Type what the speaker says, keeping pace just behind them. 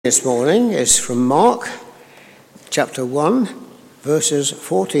This morning is from Mark chapter 1 verses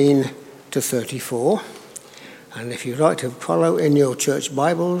 14 to 34, and if you'd like to follow in your church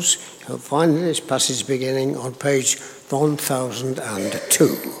Bibles, you'll find this passage beginning on page 1002.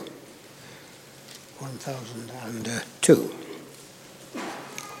 1002.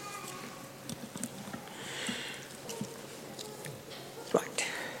 Right.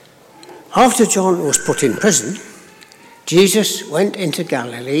 After John was put in prison, Jesus went into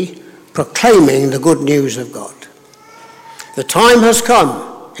Galilee, proclaiming the good news of God. "The time has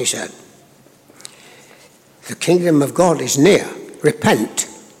come," he said. "The kingdom of God is near. Repent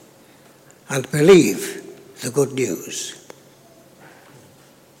and believe the good news."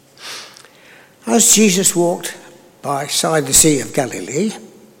 As Jesus walked beside the Sea of Galilee,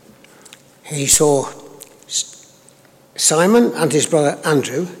 he saw Simon and his brother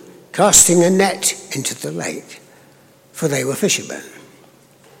Andrew casting a net into the lake, for they were fishermen.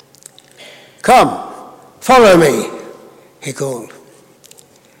 "Come, follow me," he called,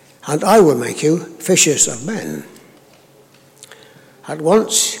 "and I will make you fishers of men." At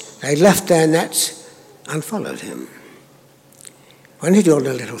once they left their nets and followed him. When he'd gone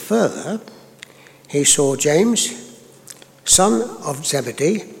a little further, he saw James, son of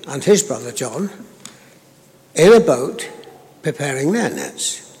Zebedee, and his brother John, in a boat preparing their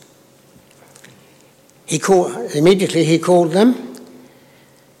nets. Immediately he called them,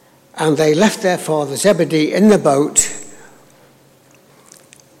 and they left their father Zebedee in the boat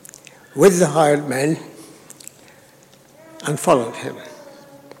with the hired men and followed him.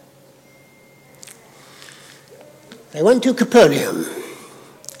 They went to Capernaum,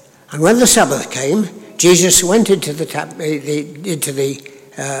 and when the Sabbath came, Jesus went into the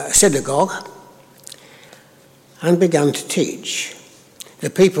synagogue and began to teach. The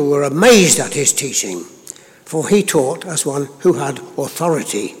people were amazed at his teaching, for he taught as one who had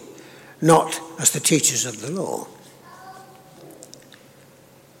authority, not as the teachers of the law.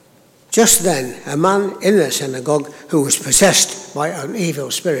 Just then, a man in the synagogue who was possessed by an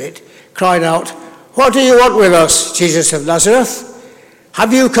evil spirit cried out, "What do you want with us, Jesus of Nazareth?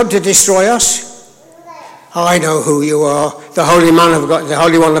 Have you come to destroy us? I know who you are, the Holy Man of God, the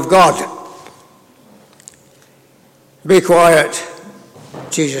Holy One of God." "Be quiet,"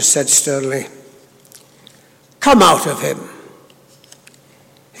 Jesus said sternly. "Come out of him."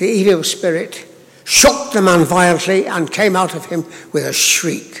 The evil spirit shook the man violently and came out of him with a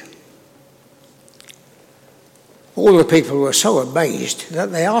shriek. All the people were so amazed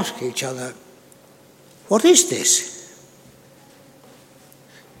that they asked each other, "What is this?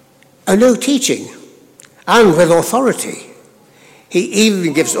 A new teaching, and with authority. He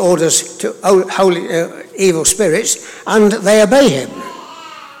even gives orders to evil spirits, and they obey him."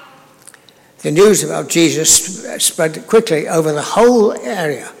 The news about Jesus spread quickly over the whole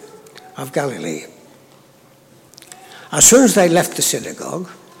area of Galilee. As soon as they left the synagogue,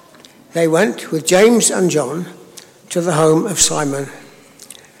 they went with James and John to the home of Simon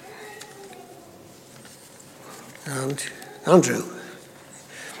and Andrew.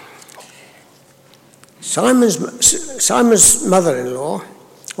 Simon's mother-in-law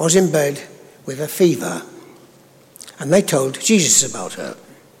was in bed with a fever, and they told Jesus about her.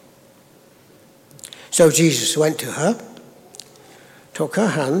 So Jesus went to her, took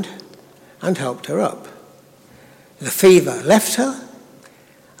her hand, and helped her up. The fever left her,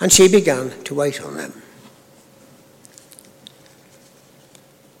 and she began to wait on them.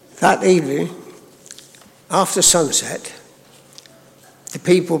 That evening, after sunset, the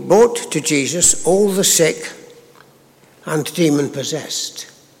people brought to Jesus all the sick and demon-possessed.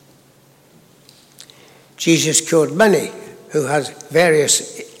 Jesus cured many who had various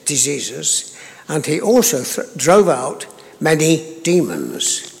diseases, and he also drove out many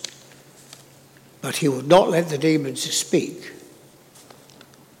demons. But he would not let the demons speak,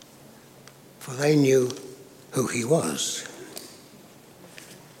 for they knew who he was.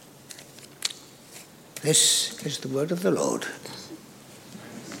 This is the word of the Lord.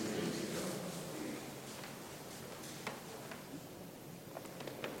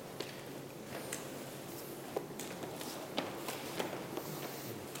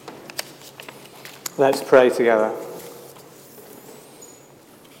 Let's pray together.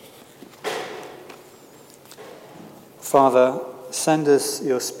 Father, send us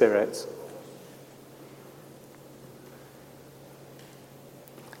your Spirit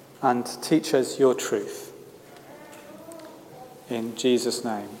and teach us your truth. In Jesus'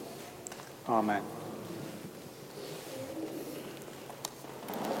 name, amen.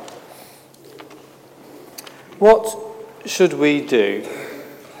 What should we do?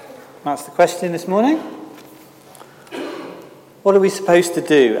 That's the question this morning. What are we supposed to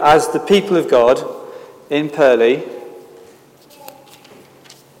do as the people of God in Purley?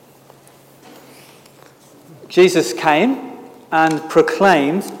 Jesus came and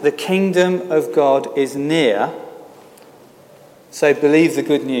proclaimed the kingdom of God is near, so believe the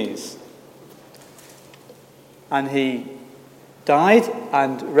good news. And he died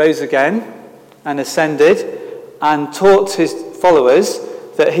and rose again and ascended and taught his followers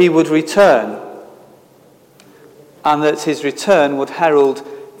that he would return and that his return would herald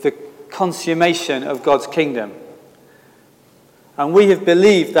the consummation of God's kingdom. And we have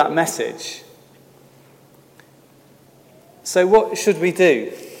believed that message. So what should we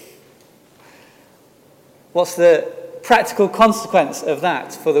do? What's the practical consequence of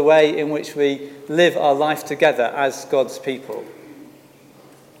that for the way in which we live our life together as God's people?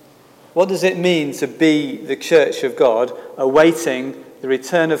 What does it mean to be the church of God, awaiting the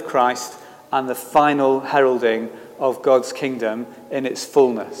return of Christ and the final heralding of God's kingdom in its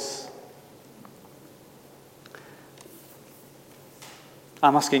fullness?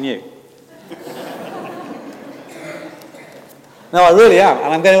 I'm asking you. No, I really am,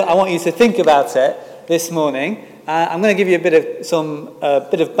 and I want you to think about it this morning. I'm going to give you a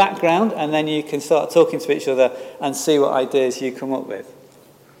bit of background, and then you can start talking to each other and see what ideas you come up with.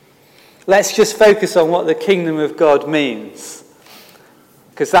 Let's just focus on what the kingdom of God means,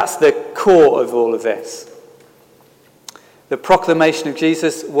 because that's the core of all of this. The proclamation of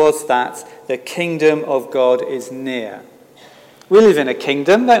Jesus was that the kingdom of God is near. We live in a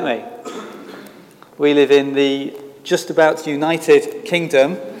kingdom, don't we? We live in the just about united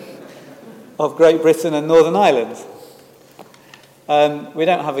kingdom of Great Britain and Northern Ireland. We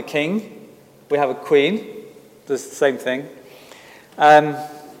don't have a king, we have a queen, does the same thing.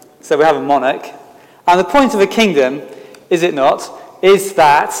 So we have a monarch. And the point of a kingdom, is it not, is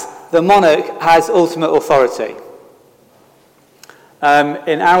that the monarch has ultimate authority.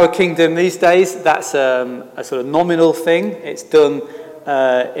 In our kingdom these days, that's a sort of nominal thing. It's done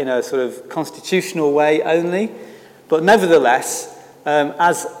in a sort of constitutional way only. But nevertheless,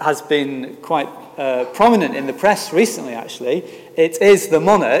 as has been quite prominent in the press recently, actually, it is the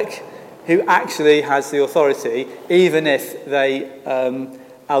monarch who actually has the authority, even if they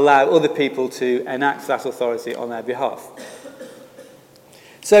allow other people to enact that authority on their behalf.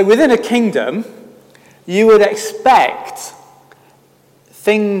 So within a kingdom, you would expect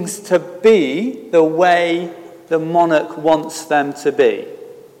things to be the way the monarch wants them to be.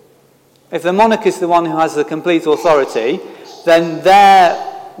 If the monarch is the one who has the complete authority, then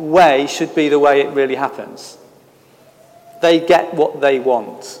their way should be the way it really happens. They get what they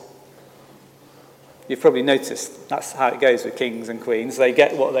want. You've probably noticed that's how it goes with kings and queens. They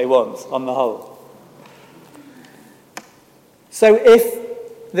get what they want, on the whole. So if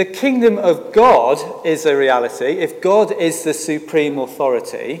the kingdom of God is a reality, if God is the supreme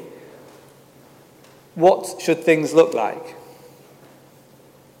authority, what should things look like?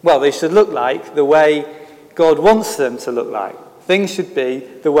 Well, they should look like the way God wants them to look like. Things should be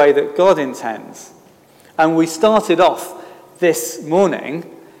the way that God intends. And we started off this morning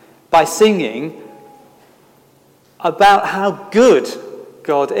by singing about how good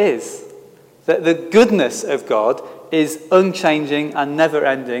God is. That the goodness of God is unchanging and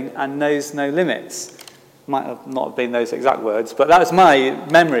never-ending and knows no limits. Might have not been those exact words, but that was my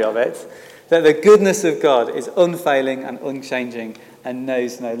memory of it. That the goodness of God is unfailing and unchanging and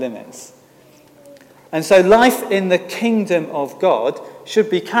knows no limits. And so life in the kingdom of God should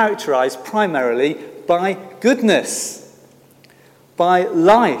be characterized primarily by goodness, by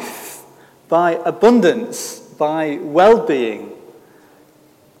life, by abundance, by well-being,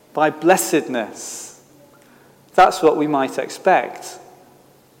 by blessedness. That's what we might expect.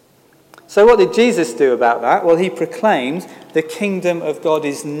 So what did Jesus do about that? Well, he proclaimed the kingdom of God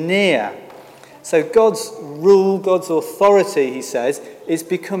is near. So God's rule, God's authority, he says, is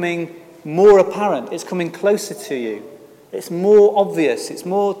becoming more apparent. It's coming closer to you. It's more obvious. It's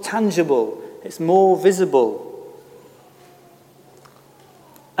more tangible. It's more visible.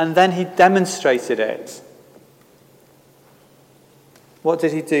 And then he demonstrated it. What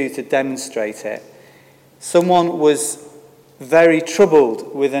did he do to demonstrate it? Someone was very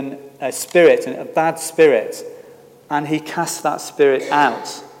troubled with a spirit, a bad spirit, and he cast that spirit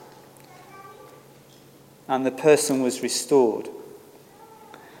out. And the person was restored.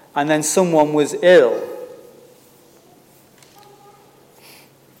 And then someone was ill.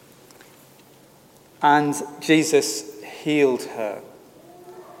 And Jesus healed her.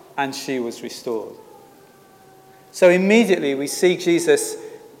 And she was restored. So immediately we see Jesus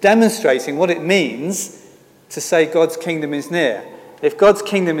demonstrating what it means to say God's kingdom is near. If God's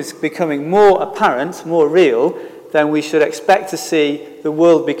kingdom is becoming more apparent, more real, then we should expect to see the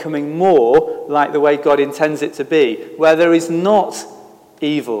world becoming more like the way God intends it to be, where there is not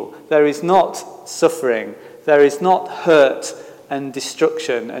evil, there is not suffering, there is not hurt and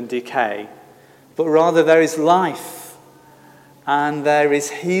destruction and decay, but rather there is life, and there is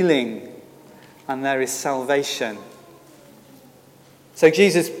healing, and there is salvation. So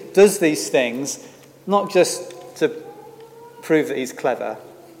Jesus does these things not just to prove that he's clever,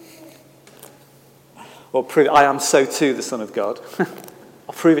 or prove I am so too the Son of God.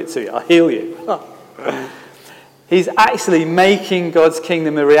 I'll prove it to you. I'll heal you. He's actually making God's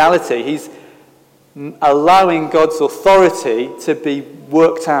kingdom a reality. He's allowing God's authority to be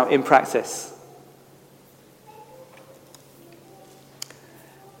worked out in practice.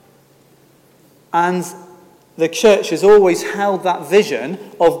 And the church has always held that vision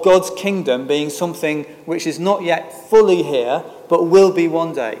of God's kingdom being something which is not yet fully here, but will be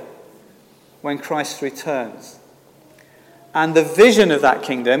one day when Christ returns. And the vision of that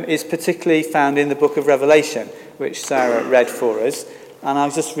kingdom is particularly found in the book of Revelation, which Sarah read for us. And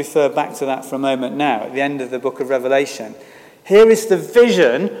I'll just refer back to that for a moment now, at the end of the book of Revelation. Here is the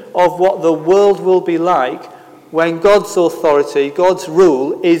vision of what the world will be like when God's authority, God's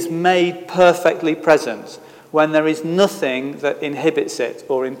rule, is made perfectly present, when there is nothing that inhibits it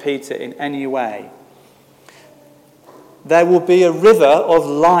or impedes it in any way. There will be a river of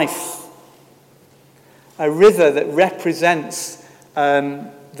life, a river that represents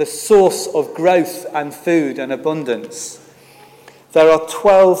the source of growth and food and abundance. There are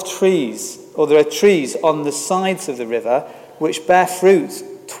 12 trees, or there are trees on the sides of the river which bear fruit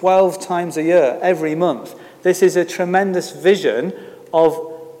 12 times a year, every month. This is a tremendous vision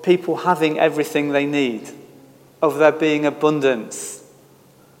of people having everything they need, of there being abundance,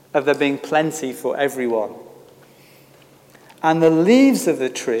 of there being plenty for everyone. And the leaves of the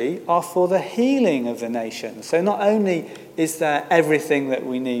tree are for the healing of the nation. So not only is there everything that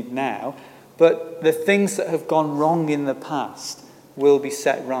we need now, but the things that have gone wrong in the past will be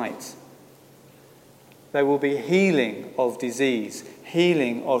set right. There will be healing of disease,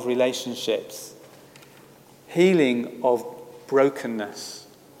 healing of relationships, healing of brokenness.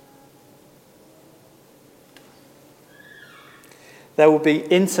 There will be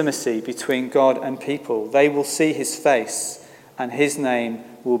intimacy between God and people. They will see his face, and his name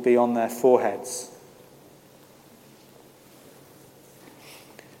will be on their foreheads.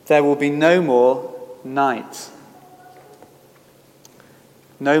 There will be no more night.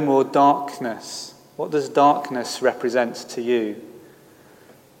 No more darkness. What does darkness represent to you?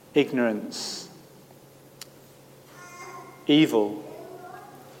 Ignorance, evil,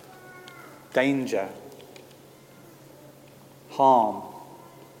 danger, harm.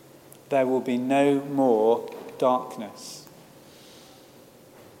 There will be no more darkness.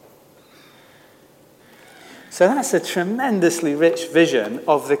 So that's a tremendously rich vision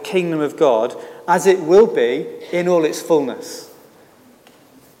of the kingdom of God as it will be in all its fullness.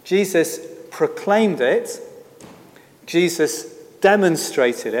 Jesus proclaimed it, Jesus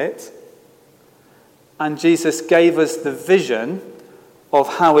demonstrated it, and Jesus gave us the vision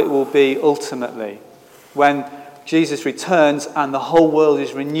of how it will be ultimately when Jesus returns and the whole world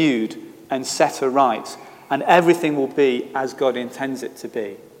is renewed and set aright, and everything will be as God intends it to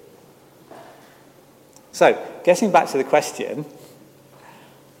be. So, getting back to the question,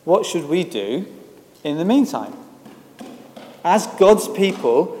 what should we do in the meantime? As God's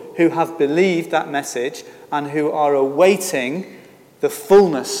people who have believed that message and who are awaiting the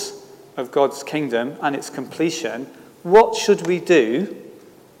fullness of God's kingdom and its completion, what should we do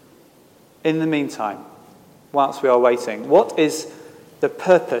in the meantime whilst we are waiting? What is the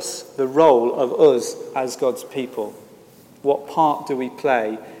purpose, the role of us as God's people? What part do we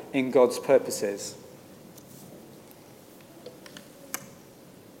play in God's purposes?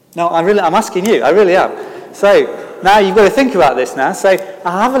 No, I'm asking you, I really am. So, now you've got to think about this now. So,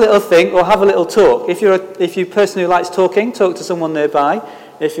 have a little think or have a little talk. If you're a person who likes talking, talk to someone nearby.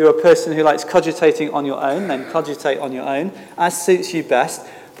 If you're a person who likes cogitating on your own, then cogitate on your own, as suits you best.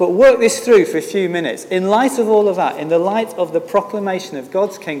 But work this through for a few minutes. In light of all of that, in the light of the proclamation of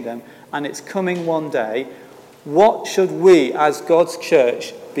God's kingdom and its coming one day, what should we as God's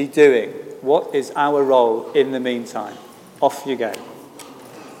church be doing? What is our role in the meantime? Off you go.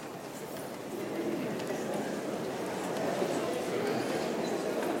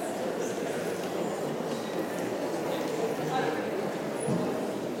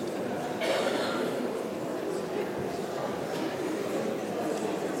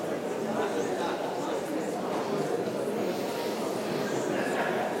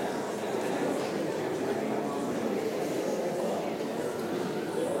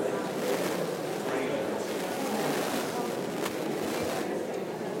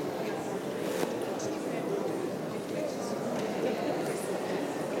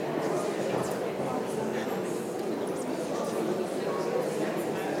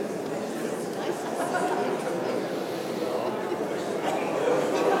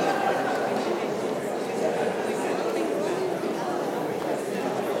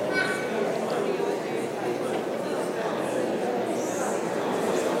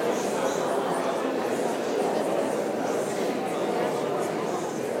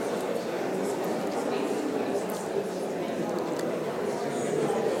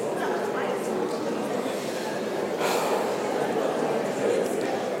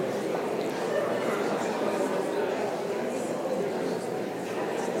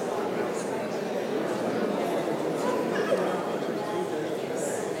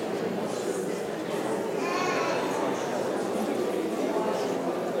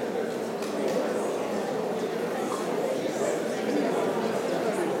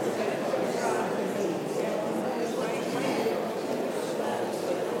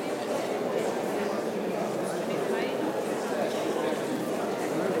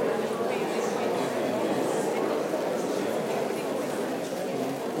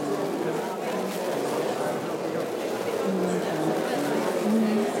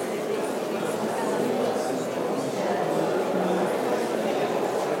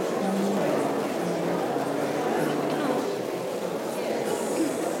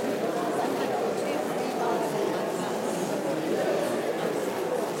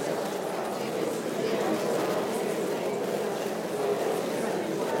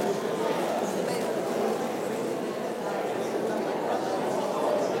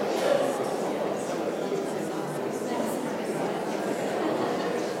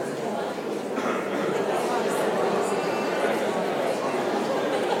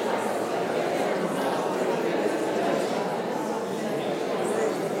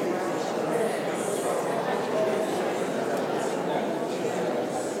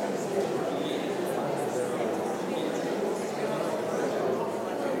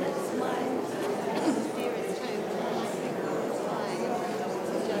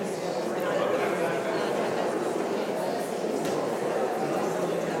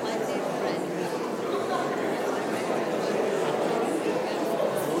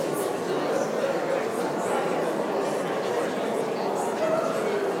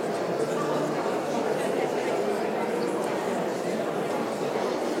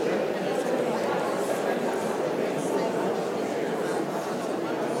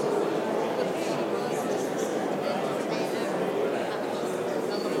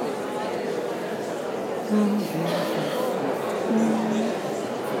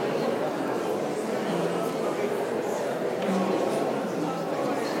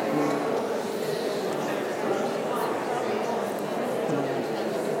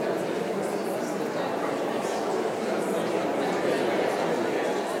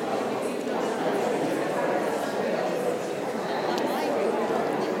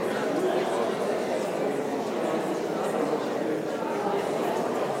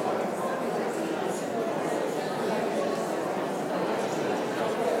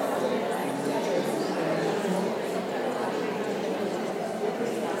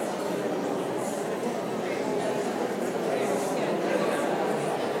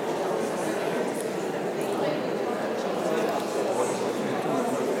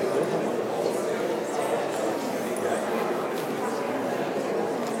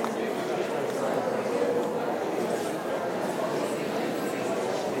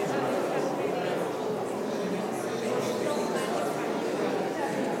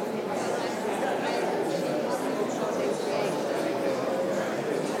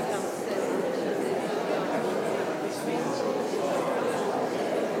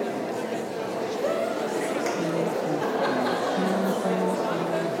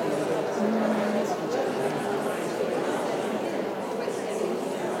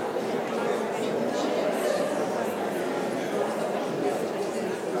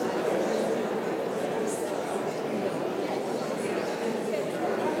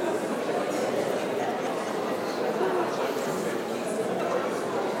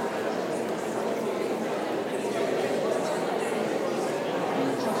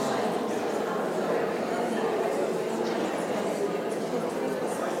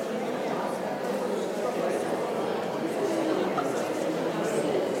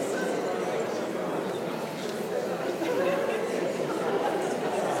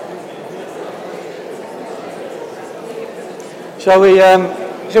 Shall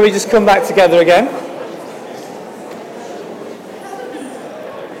we just come back together again?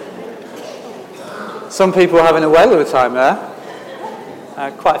 Some people are having a whale of a time there.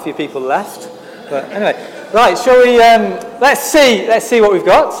 Quite a few people left. But anyway, right, shall we, let's see what we've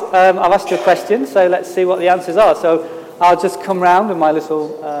got. I've asked you a question, so let's see what the answers are. So I'll just come round with my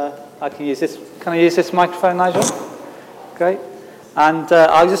little, can I use this microphone, Nigel? Great. And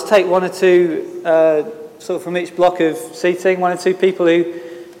I'll just take one or two, sort of from each block of seating, one or two people who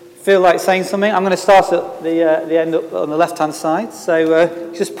feel like saying something. I'm going to start at the end up on the left-hand side.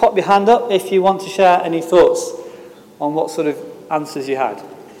 So just pop your hand up if you want to share any thoughts on what sort of answers you had.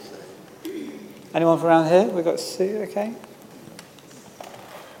 Anyone from around here? We've got Sue, okay.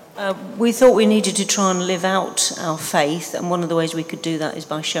 We thought we needed to try and live out our faith, and one of the ways we could do that is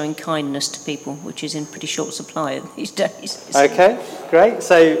by showing kindness to people, which is in pretty short supply these days. Okay, great.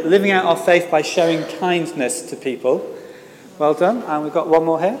 So living out our faith by showing kindness to people. Well done. And we've got one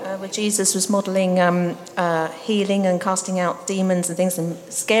more here. Where Jesus was modelling healing and casting out demons and things, and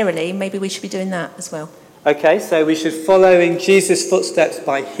scarily, maybe we should be doing that as well. Okay, so we should follow in Jesus' footsteps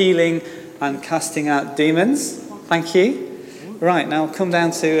by healing and casting out demons. Thank you. Right, now I'll come down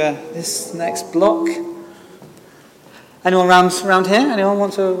to this next block. Anyone around here? Anyone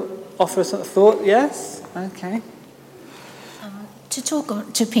want to offer a sort of thought? Yes? Okay. To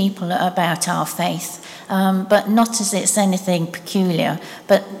talk to people about our faith, but not as it's anything peculiar,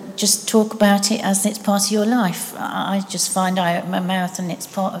 but just talk about it as it's part of your life. I just find I open my mouth and it's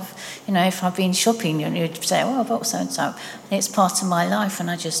part of, if I've been shopping, you'd say, oh, I've got so-and-so. It's part of my life,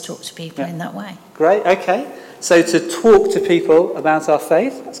 and I just talk to people in that way. Great, okay. So to talk to people about our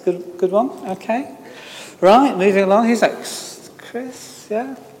faith, that's a good one, okay. Right, moving along, who's next? Chris,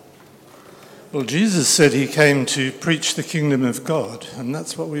 yeah? Well, Jesus said he came to preach the kingdom of God, and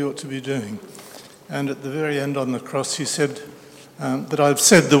that's what we ought to be doing. And at the very end on the cross, he said that I've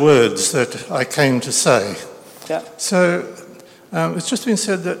said the words that I came to say. Yeah. So it's just been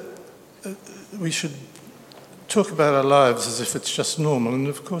said that we should talk about our lives as if it's just normal, and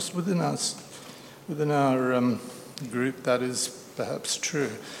of course within our group that is perhaps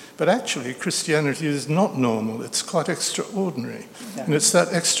true. But actually Christianity is not normal, it's quite extraordinary. Yeah. And it's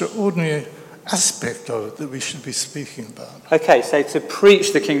that extraordinary aspect of it that we should be speaking about. Okay, so to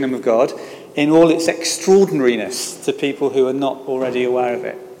preach the kingdom of God in all its extraordinariness to people who are not already aware of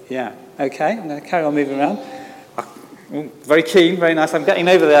it. Yeah, okay, I'm going to carry on moving around. Very keen, very nice. I'm getting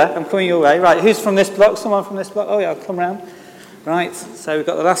over there. I'm coming your way. Right, who's from this block? Someone from this block? Oh, yeah, I'll come round. Right, so we've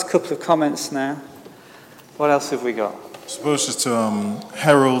got the last couple of comments now. What else have we got? I suppose just to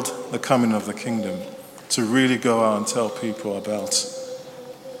herald the coming of the kingdom, to really go out and tell people about,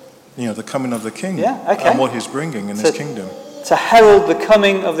 the coming of the king, yeah, okay. And what he's bringing in his kingdom. To herald the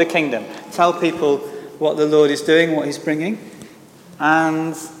coming of the kingdom. Tell people what the Lord is doing, what he's bringing.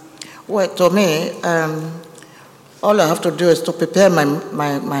 And well, to me, all I have to do is to prepare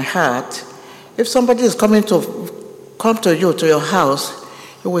my heart. If somebody is come to you, to your house,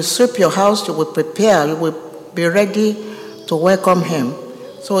 you will sweep your house, you will prepare, you will be ready to welcome him.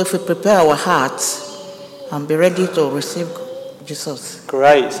 So if we prepare our hearts and be ready to receive Jesus.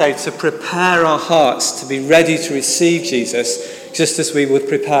 Great. So to prepare our hearts to be ready to receive Jesus, just as we would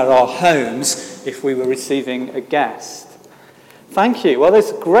prepare our homes if we were receiving a guest. Thank you. Well,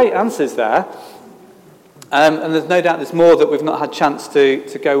 there's great answers there. And there's no doubt there's more that we've not had chance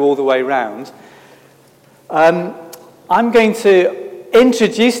to go all the way round. I'm going to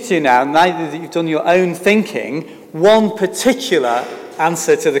introduce to you now that you've done your own thinking, one particular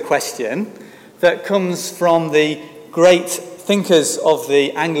answer to the question that comes from the great thinkers of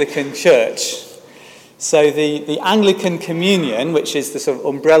the Anglican Church. So the Anglican Communion, which is the sort of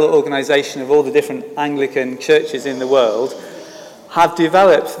umbrella organisation of all the different Anglican churches in the world, have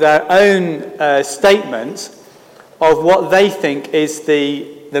developed their own statement of what they think is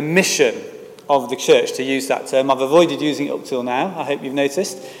the mission of the church, to use that term. I've avoided using it up till now, I hope you've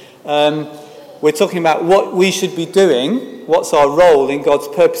noticed. We're talking about what we should be doing, what's our role in God's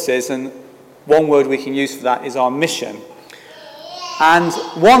purposes, and one word we can use for that is our mission. And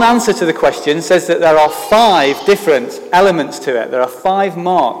one answer to the question says that there are 5 different elements to it. There are 5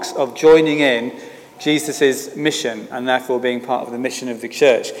 marks of joining in Jesus' mission and therefore being part of the mission of the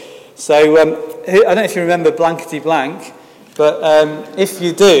church. So I don't know if you remember Blankety Blank, but if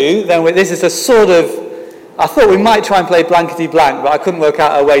you do, then this is a sort of, I thought we might try and play Blankety Blank, but I couldn't work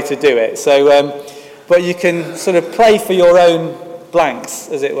out a way to do it. So, but you can sort of play for your own blanks,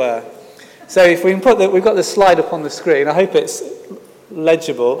 as it were. So if we can we've got the slide up on the screen. I hope it's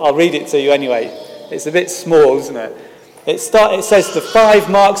legible. I'll read it to you anyway. It's a bit small, isn't it? It says the 5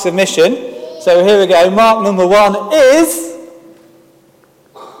 marks of mission. So here we go. Mark number 1 is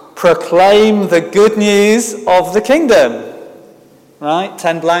proclaim the good news of the kingdom. Right?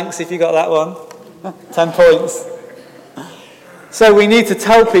 10 blanks if you got that one. 10 points. So we need to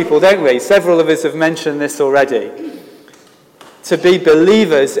tell people, don't we? Several of us have mentioned this already. To be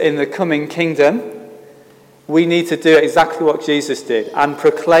believers in the coming kingdom, we need to do exactly what Jesus did and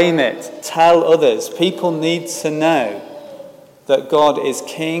proclaim it. Tell others. People need to know that God is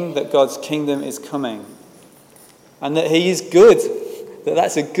king, that God's kingdom is coming, and that he is good, that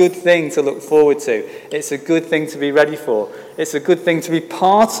that's a good thing to look forward to. It's a good thing to be ready for. It's a good thing to be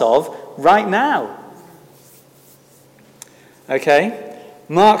part of right now. Okay?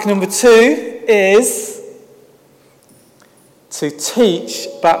 Mark number 2 is to teach,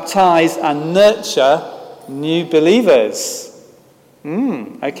 baptize, and nurture new believers.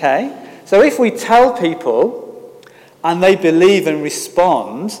 Okay. So if we tell people and they believe and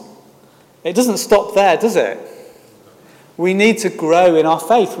respond, it doesn't stop there, does it? We need to grow in our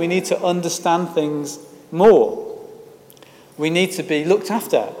faith. We need to understand things more. We need to be looked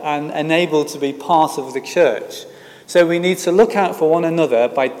after and enabled to be part of the church. So we need to look out for one another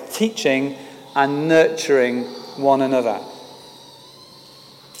by teaching and nurturing one another.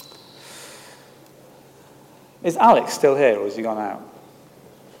 Is Alex still here, or has he gone out?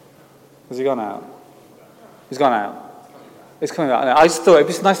 Has he gone out? He's gone out. He's coming out. I just thought it'd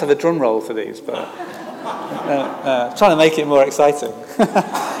be nice to have a drum roll for these, but trying to make it more exciting.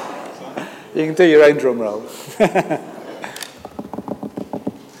 You can do your own drum roll.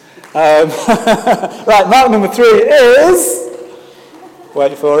 Right, mark number 3 is,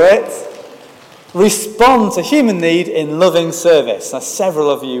 wait for it, respond to human need in loving service. Now, several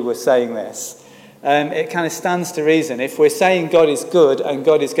of you were saying this. It kind of stands to reason. If we're saying God is good and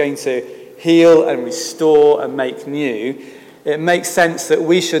God is going to heal and restore and make new, it makes sense that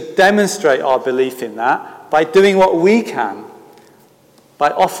we should demonstrate our belief in that by doing what we can, by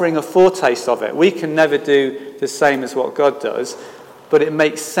offering a foretaste of it. We can never do the same as what God does, but it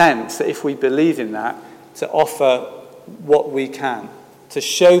makes sense that if we believe in that, to offer what we can, to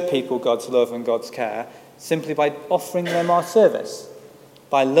show people God's love and God's care, simply by offering them our service,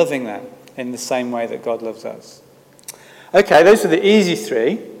 by loving them in the same way that God loves us. Okay, those are the easy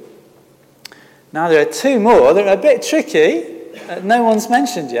 3. Now there are 2 more that are a bit tricky, no one's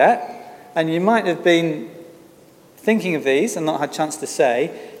mentioned yet, and you might have been thinking of these and not had a chance to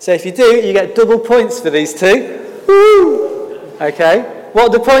say. So if you do, you get double points for these 2. Woo! Okay,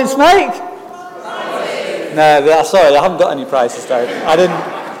 what do points make? Prizes. No, sorry, I haven't got any prizes though.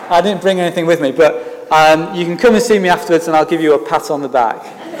 I didn't bring anything with me, but you can come and see me afterwards and I'll give you a pat on the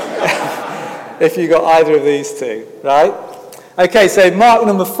back. If you got either of these 2, right? Okay, so mark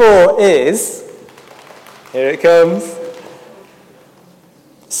number 4 is, here it comes,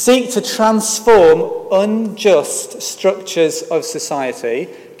 seek to transform unjust structures of society,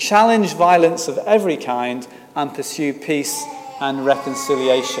 challenge violence of every kind, and pursue peace and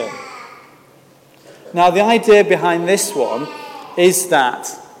reconciliation. Now, the idea behind this one is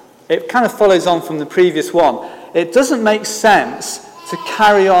that it kind of follows on from the previous one. It doesn't make sense to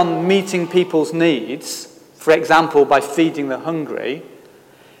carry on meeting people's needs, for example, by feeding the hungry,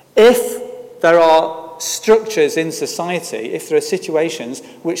 if there are structures in society, if there are situations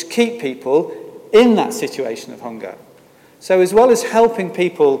which keep people in that situation of hunger. So as well as helping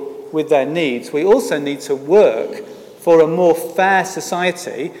people with their needs, we also need to work for a more fair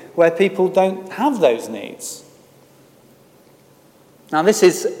society where people don't have those needs. Now, this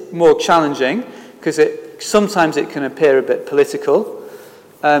is more challenging because sometimes it can appear a bit political.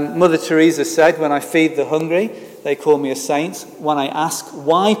 Mother Teresa said, when I feed the hungry, they call me a saint. When I ask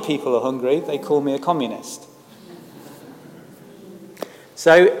why people are hungry, they call me a communist.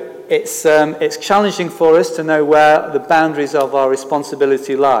 So it's challenging for us to know where the boundaries of our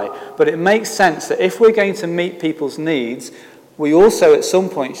responsibility lie. But it makes sense that if we're going to meet people's needs, we also at some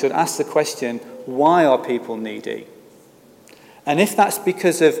point should ask the question, why are people needy? And if that's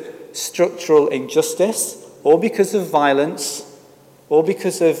because of structural injustice, or because of violence, or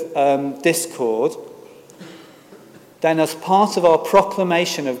because of discord, then as part of our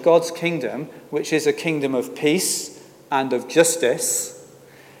proclamation of God's kingdom, which is a kingdom of peace and of justice,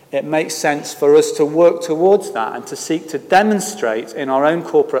 it makes sense for us to work towards that and to seek to demonstrate in our own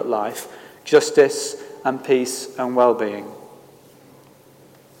corporate life justice and peace and well-being.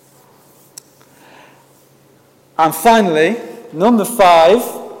 And finally, number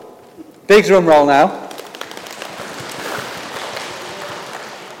 5, big drum roll now,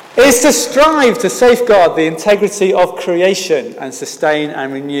 is to strive to safeguard the integrity of creation and sustain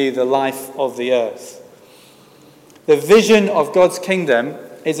and renew the life of the earth. The vision of God's kingdom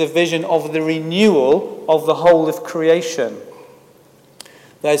is a vision of the renewal of the whole of creation.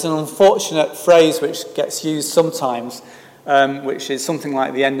 There's an unfortunate phrase which gets used sometimes, which is something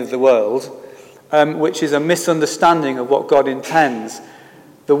like the end of the world, which is a misunderstanding of what God intends.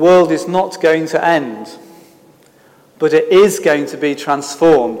 The world is not going to end, but it is going to be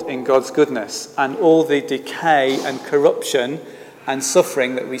transformed in God's goodness, and all the decay and corruption and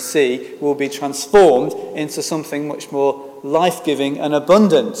suffering that we see will be transformed into something much more life-giving and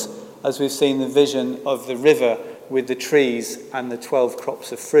abundant, as we've seen the vision of the river with the trees and the 12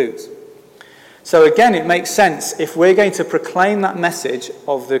 crops of fruit. So again, it makes sense, if we're going to proclaim that message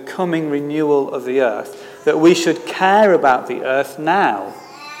of the coming renewal of the earth, that we should care about the earth now,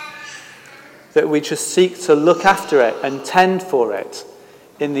 that we just seek to look after it and tend for it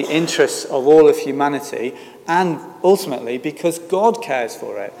in the interests of all of humanity, and ultimately because God cares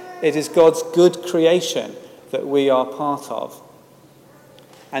for it. It is God's good creation that we are part of.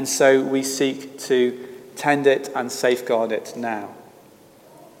 And so we seek to tend it and safeguard it now.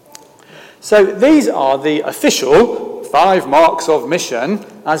 So these are the official 5 marks of mission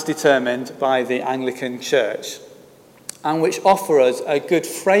as determined by the Anglican Church, and which offer us a good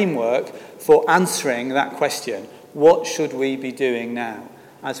framework for answering that question, what should we be doing now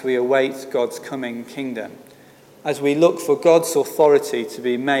as we await God's coming kingdom? As we look for God's authority to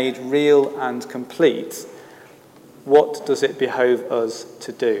be made real and complete, what does it behove us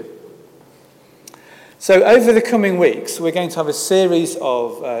to do? So over the coming weeks, we're going to have a series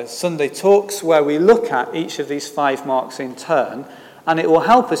of Sunday talks where we look at each of these 5 marks in turn, and it will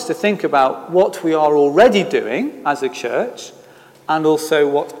help us to think about what we are already doing as a church, and also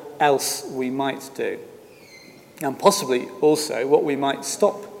what else we might do. And possibly also what we might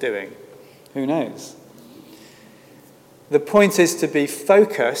stop doing. Who knows? The point is to be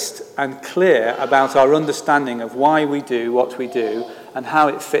focused and clear about our understanding of why we do what we do and how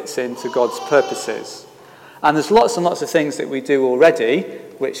it fits into God's purposes. And there's lots and lots of things that we do already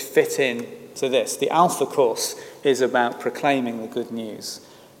which fit in to this. The Alpha course is about proclaiming the good news.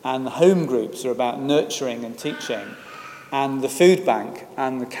 And the home groups are about nurturing and teaching. And the food bank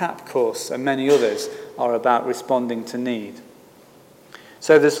and the CAP course and many others are about responding to need.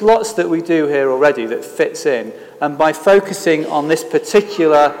 So there's lots that we do here already that fits in. And by focusing on this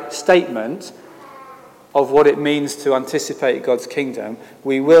particular statement of what it means to anticipate God's kingdom,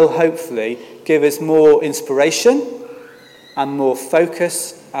 we will hopefully give us more inspiration and more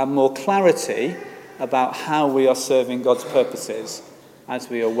focus and more clarity about how we are serving God's purposes as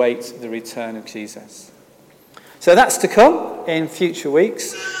we await the return of Jesus. So that's to come in future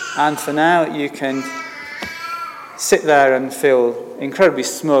weeks. And for now, you can sit there and feel incredibly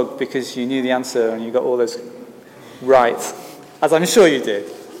smug because you knew the answer and you got all those right, as I'm sure you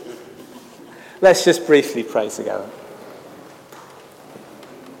did. Let's just briefly pray together.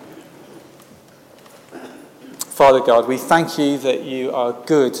 Father God, we thank you that you are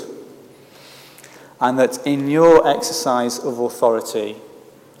good and that in your exercise of authority,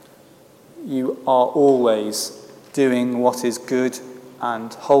 you are always doing what is good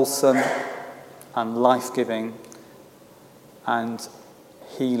and wholesome and life-giving and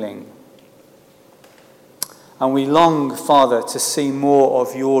healing. And we long, Father, to see more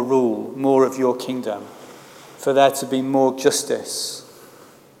of your rule, more of your kingdom, for there to be more justice,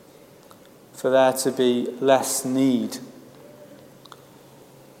 for there to be less need,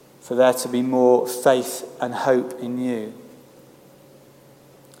 for there to be more faith and hope in you.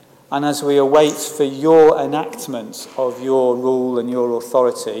 And as we await for your enactment of your rule and your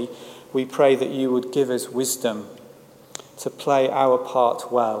authority, we pray that you would give us wisdom to play our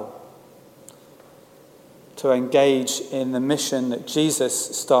part well, to engage in the mission that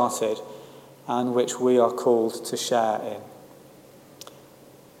Jesus started and which we are called to share in.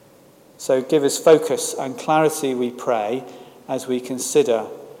 So give us focus and clarity, we pray, as we consider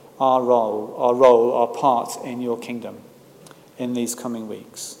our role, our part in your kingdom in these coming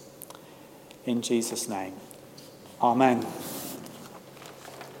weeks. In Jesus' name, amen.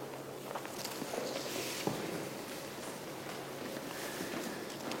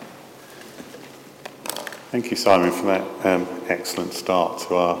 Thank you, Simon, for that excellent start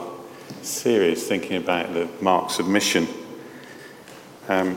to our series, thinking about the marks of mission.